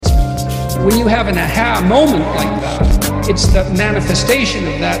When you have an aha moment like that, it's the manifestation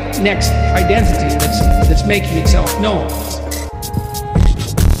of that next identity that's making itself known.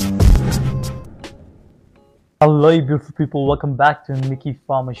 Hello, you beautiful people. Welcome back to Mickey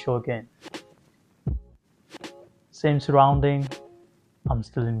Farmer Show again. Same surrounding. I'm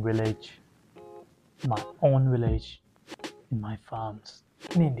still in village, my own village, in my farms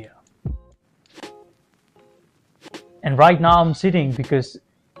in India. And right now I'm sitting because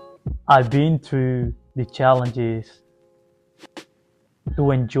I've been through the challenges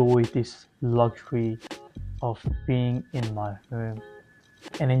to enjoy this luxury of being in my home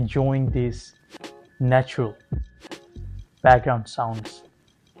and enjoying these natural background sounds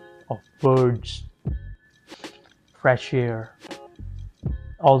of birds, fresh air,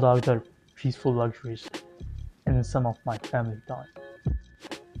 all the other peaceful luxuries, and some of my family time.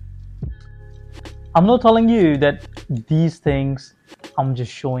 I'm not telling you that these things I'm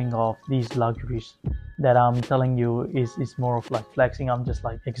just showing off, these luxuries that I'm telling you is more of like flexing. I'm just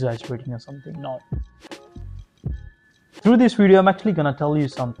like exaggerating or something. No. Through this video, I'm actually gonna tell you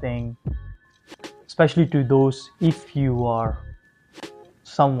something, especially to those, if you are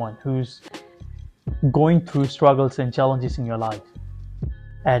someone who's going through struggles and challenges in your life.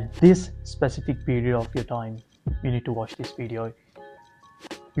 At this specific period of your time, you need to watch this video,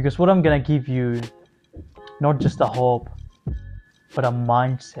 because what I'm gonna give you, not just a hope, but a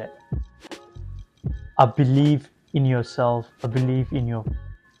mindset, a belief in yourself, a belief in your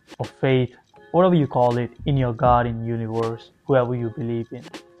faith, whatever you call it, in your God, in universe, whoever you believe in,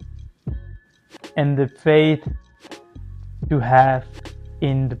 and the faith to have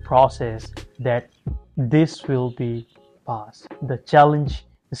in the process that this will be past. The challenge,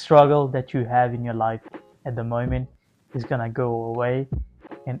 the struggle that you have in your life at the moment is gonna go away,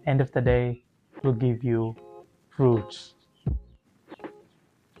 and end of the day will give you fruits,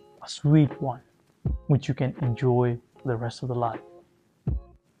 a sweet one which you can enjoy for the rest of the life.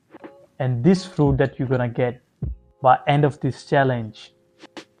 And this fruit that you're gonna get by end of this challenge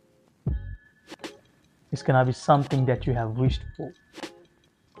is gonna be something that you have wished for.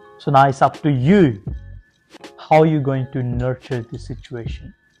 So now it's up to you how you're going to nurture this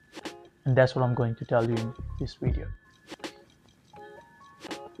situation, and that's what I'm going to tell you in this video.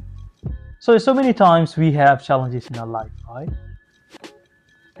 So many times we have challenges in our life, right?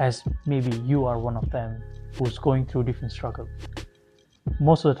 As maybe you are one of them who's going through different struggle.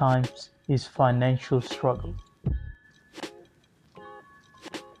 Most of the times is financial struggle.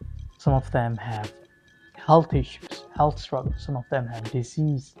 Some of them have health issues, health struggles. Some of them have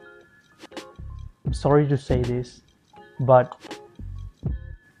disease. I'm sorry to say this, but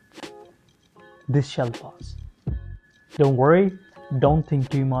this shall pass. Don't worry, don't think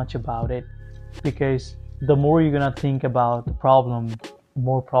too much about it, because the more you're gonna think about the problem, the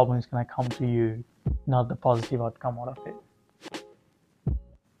more problem is gonna come to you, not the positive outcome out of it.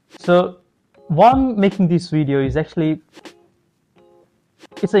 So why I'm making this video is actually,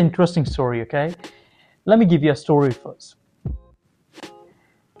 it's an interesting story, okay? Let me give you a story first.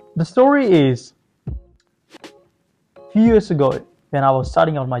 The story is, a few years ago, when I was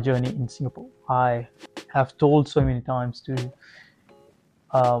starting out my journey in Singapore, I have told so many times to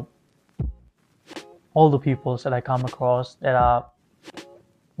all the people that I come across that are,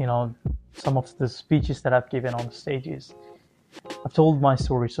 you know, some of the speeches that I've given on stages. I've told my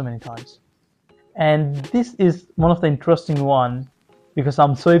story so many times. And this is one of the interesting one, because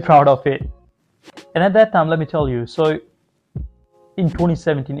I'm so proud of it. And at that time, let me tell you, so in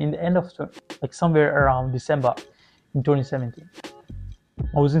 2017, in the end of, like somewhere around December in 2017,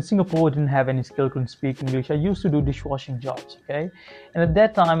 I was in Singapore, didn't have any skill, couldn't speak English. I used to do dishwashing jobs, okay? And at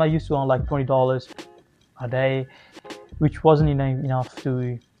that time, I used to earn like $20 a day, which wasn't enough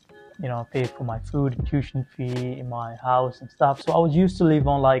to, you know, pay for my food, tuition fee in my house and stuff. So I was used to live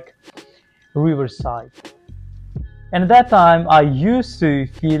on like Riverside. And at that time, I used to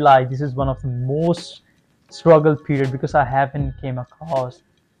feel like this is one of the most struggle period, because I haven't came across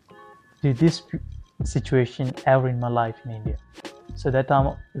to this situation ever in my life in India. So that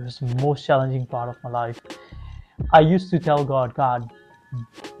time it was the most challenging part of my life. I used to tell God,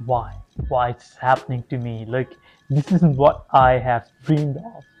 why it's happening to me? Like, this isn't what I have dreamed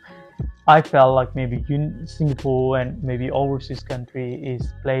of. I felt like maybe Singapore and maybe overseas country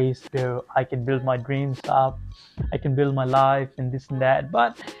is a place where I can build my dreams up, I can build my life and this and that,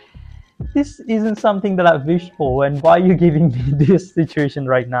 but this isn't something that I've wished for, and why are you giving me this situation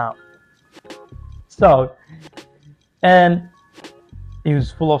right now? So, and it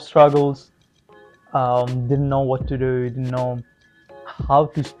was full of struggles, didn't know what to do, didn't know how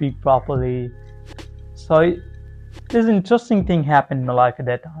to speak properly. So there's an interesting thing happened in my life at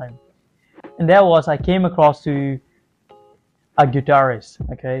that time. And that was, I came across to a guitarist,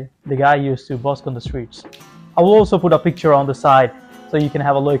 okay? The guy used to busk on the streets. I will also put a picture on the side so you can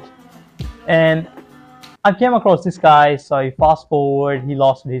have a look. And I came across this guy, so I fast forward, he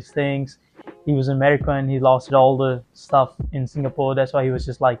lost his things. He was American, he lost all the stuff in Singapore. That's why he was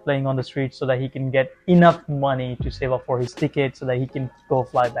just like playing on the streets so that he can get enough money to save up for his ticket so that he can go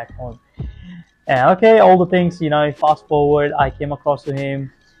fly back home. And okay, all the things, fast forward, I came across to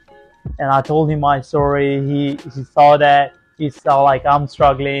him and I told him my story. He saw that, he saw like I'm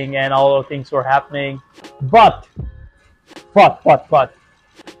struggling and all the things were happening. But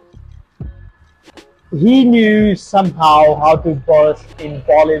he knew somehow how to burst in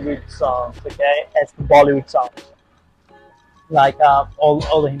Bollywood songs, okay, as the Bollywood songs, like all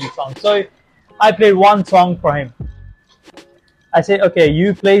the Hindi songs. So I played one song for him. I said, okay,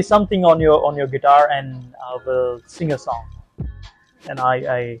 you play something on your guitar, and I will sing a song. And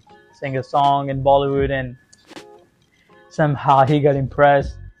I sang a song in Bollywood, and somehow he got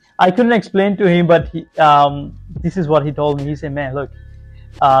impressed. I couldn't explain to him, but this is what he told me. He said, "Man, look,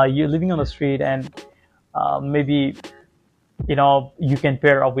 you're living on the street, and maybe you can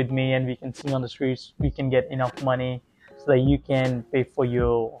pair up with me and we can sing on the streets. We can get enough money so that you can pay for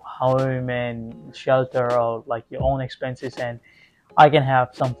your home and shelter or like your own expenses, and I can have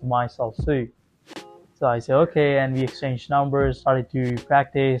some for myself too." So I said okay, and we exchanged numbers, started to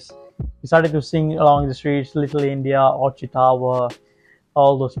practice. We started to sing along the streets, Little India, Orchard Tower,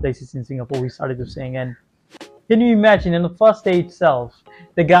 all those places in Singapore. We started to sing, and can you imagine, in the first day itself,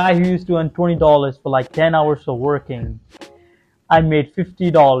 the guy who used to earn $20 for like 10 hours of working, I made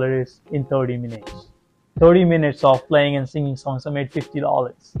 $50 in 30 minutes. 30 minutes of playing and singing songs, I made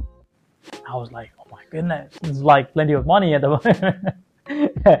 $50. I was like, oh my goodness, this is like plenty of money at the moment.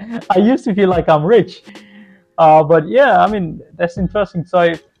 I used to feel like I'm rich. But yeah, I mean, that's interesting.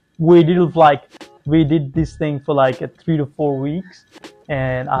 So we did this thing for like 3 to 4 weeks,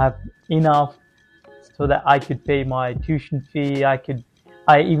 and I have enough so that I could pay my tuition fee. I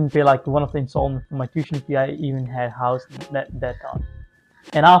even pay like one of the installments for my tuition fee. I even had house that time.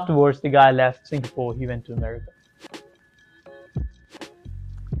 And afterwards, the guy left Singapore. He went to America.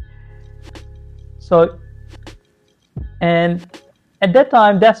 So, and at that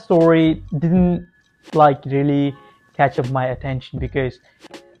time, that story didn't like really catch up my attention because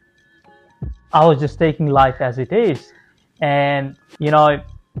I was just taking life as it is. And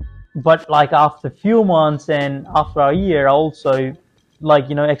but like after a few months and after a year, I also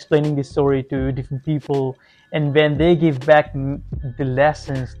explaining this story to different people, and when they give back the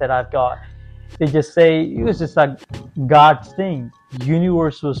lessons that I've got, they just say it was just like God's thing.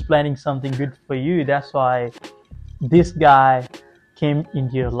 Universe was planning something good for you. That's why this guy came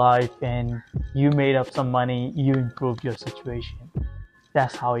into your life and you made up some money, you improved your situation.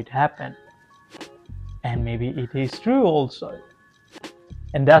 That's how it happened. And maybe it is true also.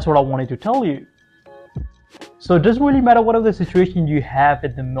 And that's what I wanted to tell you. So it doesn't really matter whatever the situation you have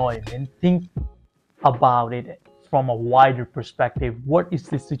at the moment. Think about it from a wider perspective. What is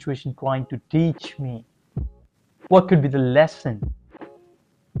this situation trying to teach me? What could be the lesson?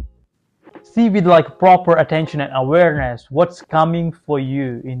 See with like proper attention and awareness what's coming for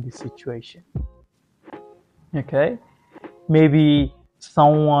you in this situation. Okay? Maybe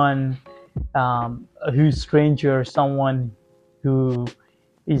someone who's stranger, someone who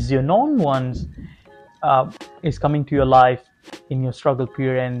is your known ones, is coming to your life in your struggle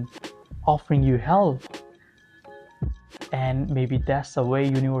period and offering you help. And maybe that's the way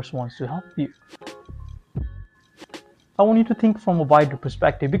universe wants to help you. I want you to think from a wider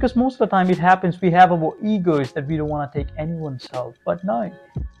perspective, because most of the time it happens, we have our egos that we don't want to take anyone's help. But no,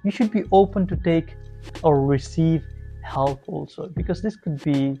 you should be open to take or receive help also, because this could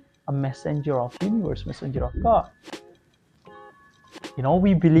be a messenger of universe, messenger of God.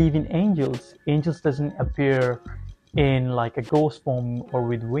 We believe in angels. Angels doesn't appear in like a ghost form or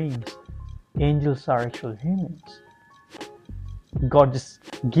with wings. Angels are actual humans. God just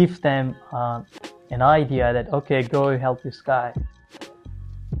gives them an idea that, okay, go help this guy.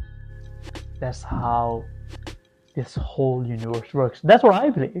 That's how this whole universe works. That's what I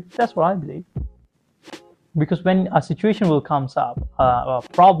believe. Because when a situation will come up, a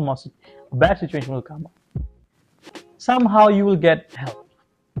problem or a bad situation will come up, somehow you will get help.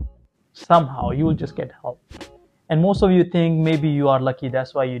 Somehow you will just get help. And most of you think maybe you are lucky,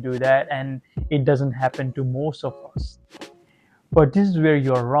 that's why you do that, and it doesn't happen to most of us. But this is where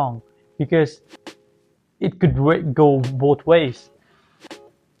you are wrong, because it could go both ways.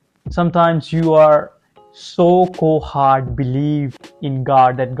 Sometimes you are so cold-hearted, believe in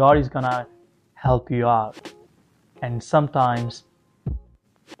God that God is gonna help you out. And sometimes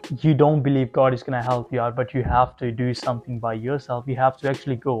you don't believe God is going to help you out, but you have to do something by yourself. You have to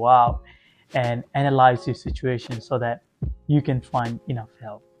actually go out and analyze your situation so that you can find enough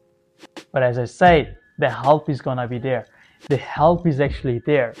help. But as I said, the help is going to be there. The help is actually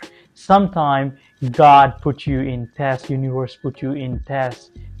there. Sometimes God put you in tests, universe put you in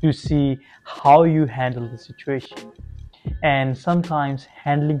tests to see how you handle the situation. And sometimes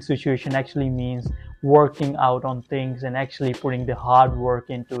handling situation actually means working out on things and actually putting the hard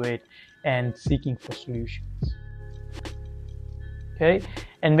work into it and seeking for solutions. Okay,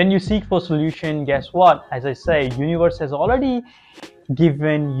 and when you seek for solution, guess what? As I say, universe has already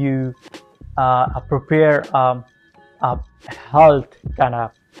given you a prepare a health kind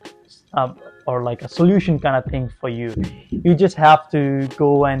of or like a solution kind of thing for you. You just have to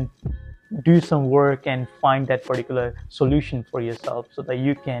go and do some work and find that particular solution for yourself so that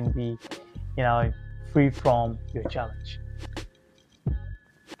you can be, free from your challenge.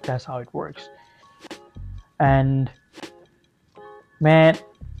 That's how it works. And man,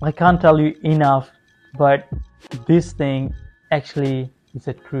 I can't tell you enough, but this thing actually is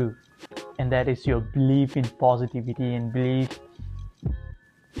a truth, and that is your belief in positivity and belief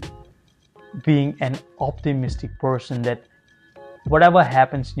being an optimistic person, that whatever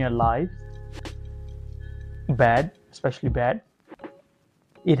happens in your life, bad, especially bad,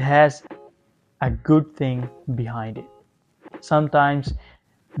 it has a good thing behind it. Sometimes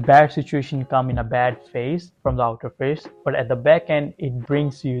bad situation come in a bad phase from the outer phase, but at the back end it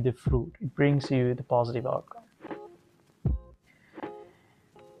brings you the fruit, it brings you the positive outcome.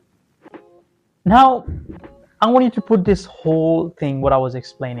 Now I want you to put this whole thing, what I was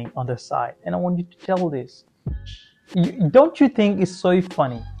explaining, on the side, and I want you to tell this. Don't you think it's so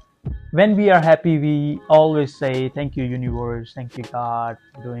funny? When we are happy, we always say, thank you, universe, thank you, God,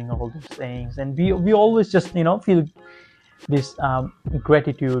 for doing all those things. And we always just, feel this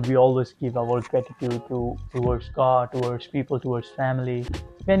gratitude. We always give our gratitude towards God, towards people, towards family,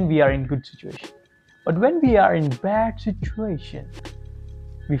 when we are in good situation. But when we are in bad situation,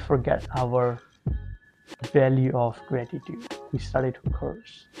 we forget our value of gratitude. We started to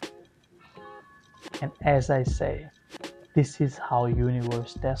curse. And as I say, this is how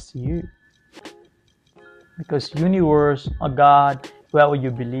universe tests you. Because universe or God, whoever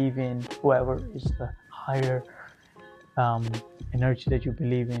you believe in, whoever is the higher energy that you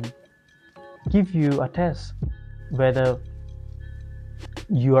believe in, give you a test whether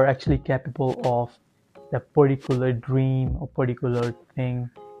you are actually capable of the particular dream or particular thing,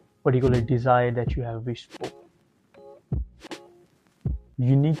 particular desire that you have wished for.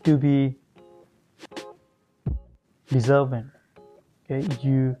 You need to be deserving. Okay,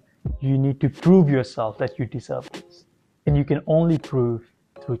 you need to prove yourself that you deserve this, and you can only prove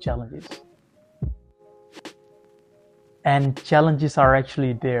through challenges. And challenges are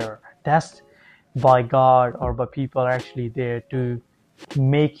actually there. Tests by God or by people are actually there to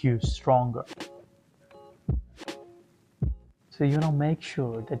make you stronger. So make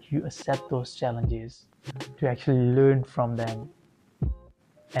sure that you accept those challenges to actually learn from them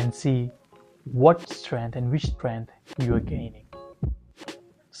and see what strength and which strength you are gaining.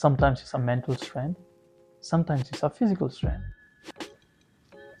 Sometimes it's a mental strength, sometimes it's a physical strength,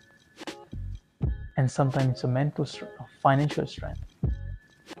 and sometimes it's a mental strength or financial strength.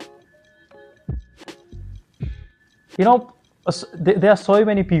 There are so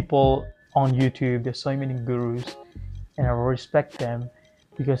many people on YouTube, there's so many gurus, and I respect them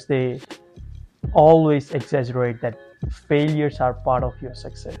because they always exaggerate that failures are part of your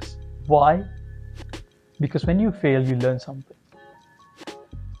success. Why? Because when you fail, you learn something.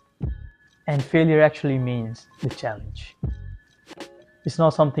 And failure actually means the challenge. It's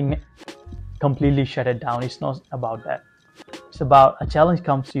not something completely shut it down. It's not about that. It's about a challenge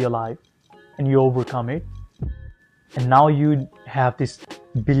comes to your life and you overcome it. And now you have this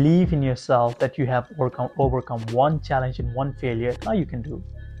belief in yourself that you have overcome one challenge and one failure. Now you can do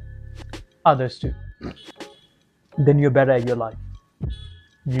others too. Then you're better at your life.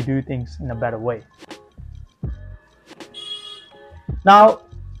 You do things in a better way. Now,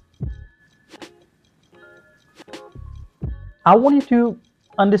 I want you to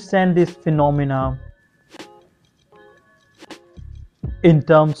understand this phenomena in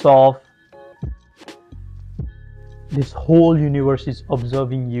terms of this whole universe is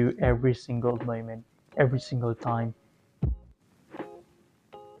observing you every single moment, every single time,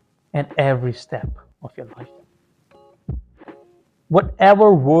 and every step of your life.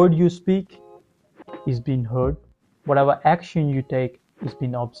 Whatever word you speak is being heard. Whatever action you take is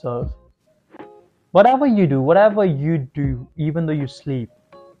being observed. Whatever you do, even though you sleep,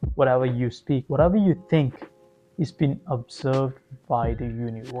 whatever you speak, whatever you think is being observed by the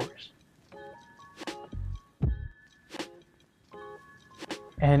universe.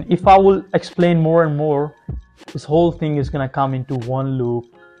 And if I will explain more and more, this whole thing is going to come into one loop.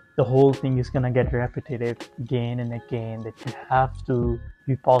 The whole thing is going to get repetitive again and again, that you have to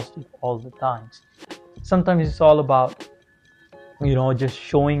be positive all the times. Sometimes it's all about, just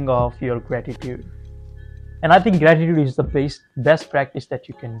showing off your gratitude. And I think gratitude is the best practice that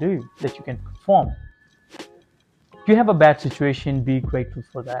you can do, that you can perform. If you have a bad situation, be grateful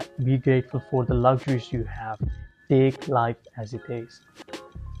for that. Be grateful for the luxuries you have. Take life as it is.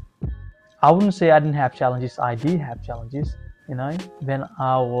 I wouldn't say I didn't have challenges. I did have challenges. When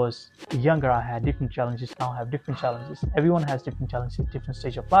I was younger, I had different challenges. Now I have different challenges. Everyone has different challenges, different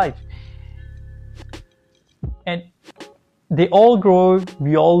stage of life. And they all grow.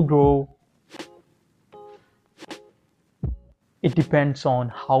 We all grow. It depends on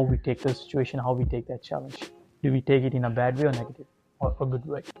how we take the situation, how we take that challenge. Do we take it in a bad way or negative, or a good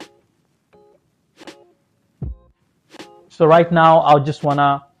way? So right now, I just want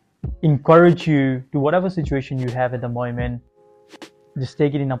to encourage you to whatever situation you have at the moment, just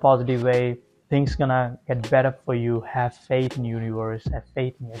take it in a positive way. Things gonna get better for you. Have faith in the universe, have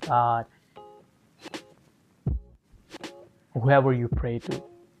faith in your God, whoever you pray to.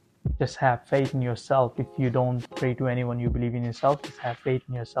 Just have faith in yourself. If you don't pray to anyone, you believe in yourself, just have faith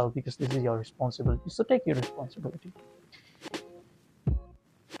in yourself, because this is your responsibility. So take your responsibility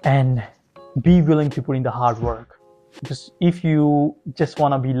and be willing to put in the hard work. Because if you just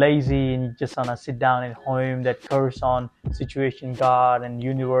want to be lazy and you just want to sit down at home, that curse on situation, God and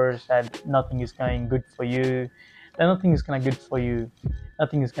universe, that nothing is going good for you, then nothing is going to good for you.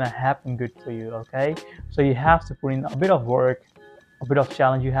 Nothing is going to happen good for you, okay? So you have to put in a bit of work, a bit of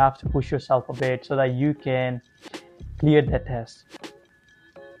challenge. You have to push yourself a bit so that you can clear that test,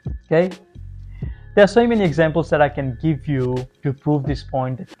 okay? There are so many examples that I can give you to prove this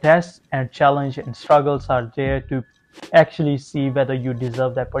point. The tests and challenge and struggles are there to actually see whether you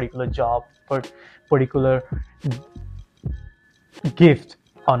deserve that particular job, particular gift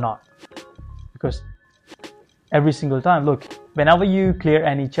or not. Because every single time, look, whenever you clear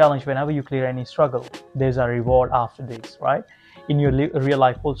any challenge, whenever you clear any struggle, there's a reward after this, right? In your real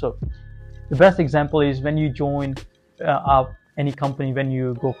life also. The best example is when you join any company, when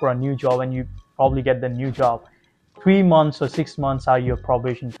you go for a new job and you probably get the new job. 3 months or 6 months are your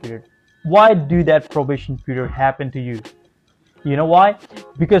probation period. Why do that probation period happen to you? You know why?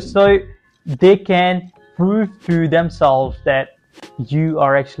 Because so they can prove to themselves that you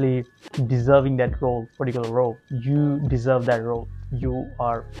are actually deserving that role, particular role. You deserve that role. You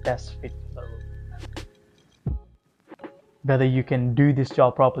are best fit for the role. Whether you can do this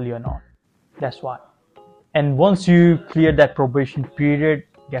job properly or not. That's why. And once you clear that probation period,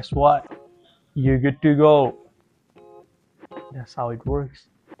 guess what? You're good to go. That's how it works.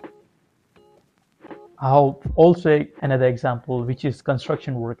 I'll also another example, which is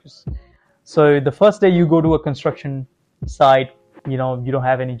construction workers. So the first day you go to a construction site, you don't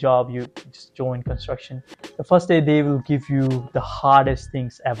have any job, you just join construction. The first day they will give you the hardest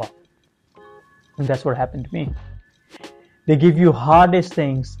things ever. And that's what happened to me. They give you hardest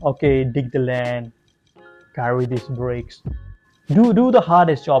things. Okay, dig the land, carry these bricks, do the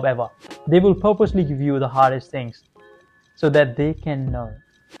hardest job ever. They will purposely give you the hardest things so that they can know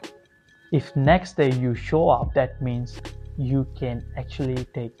if next day you show up, that means you can actually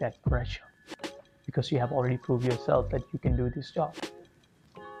take that pressure, because you have already proved yourself that you can do this job.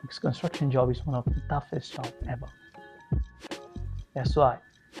 Because construction job is one of the toughest jobs ever. That's why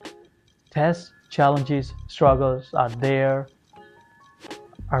tests, challenges, struggles are there,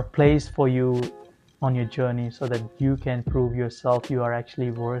 are placed for you on your journey so that you can prove yourself you are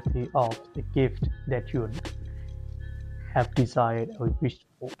actually worthy of the gift that you have desired or wished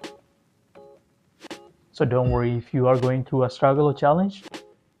for. So don't worry if you are going through a struggle or challenge,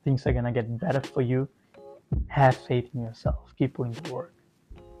 things are gonna get better for you. Have faith in yourself. Keep putting the work.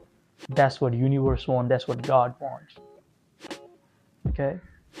 That's what universe wants. That's what God wants. Okay?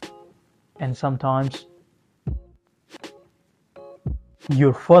 And sometimes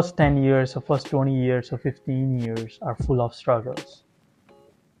your first 10 years or first 20 years or 15 years are full of struggles.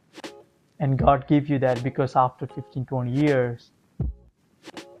 And God gave you that because after 15, 20 years,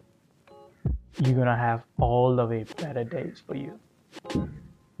 you're gonna have all the way better days for you.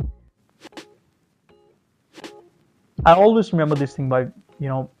 I always remember this thing by,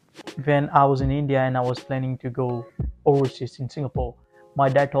 when I was in India and I was planning to go overseas in Singapore, my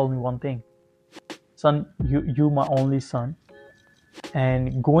dad told me one thing: son, you my only son,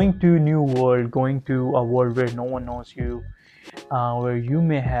 and going to a new world, going to a world where no one knows you, where you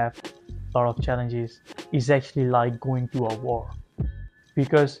may have a lot of challenges, is actually like going to a war.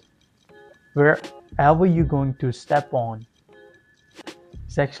 Because wherever you're going to step on,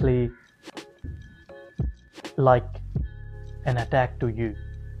 it's actually like an attack to you.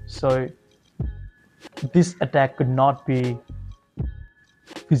 So this attack could not be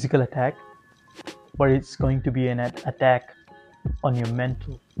physical attack, but it's going to be an attack on your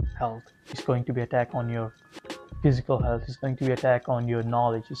mental health. It's going to be attack on your physical health. It's going to be attack on your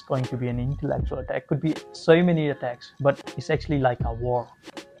knowledge. It's going to be an intellectual attack. Could be so many attacks, but it's actually like a war,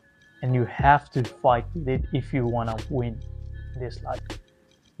 and you have to fight with it if you want to win this life.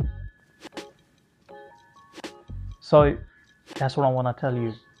 So that's what I want to tell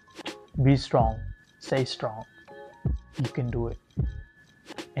you. Be strong. Stay strong. You can do it.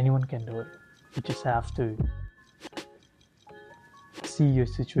 Anyone can do it. You just have to see your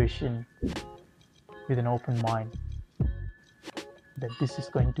situation with an open mind, that this is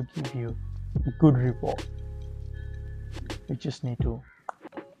going to give you a good reward. You just need to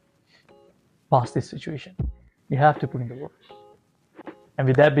pass this situation. You have to put in the work. And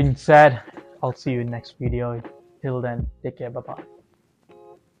with that being said, I'll see you in next video. Till then, take care. Bye bye.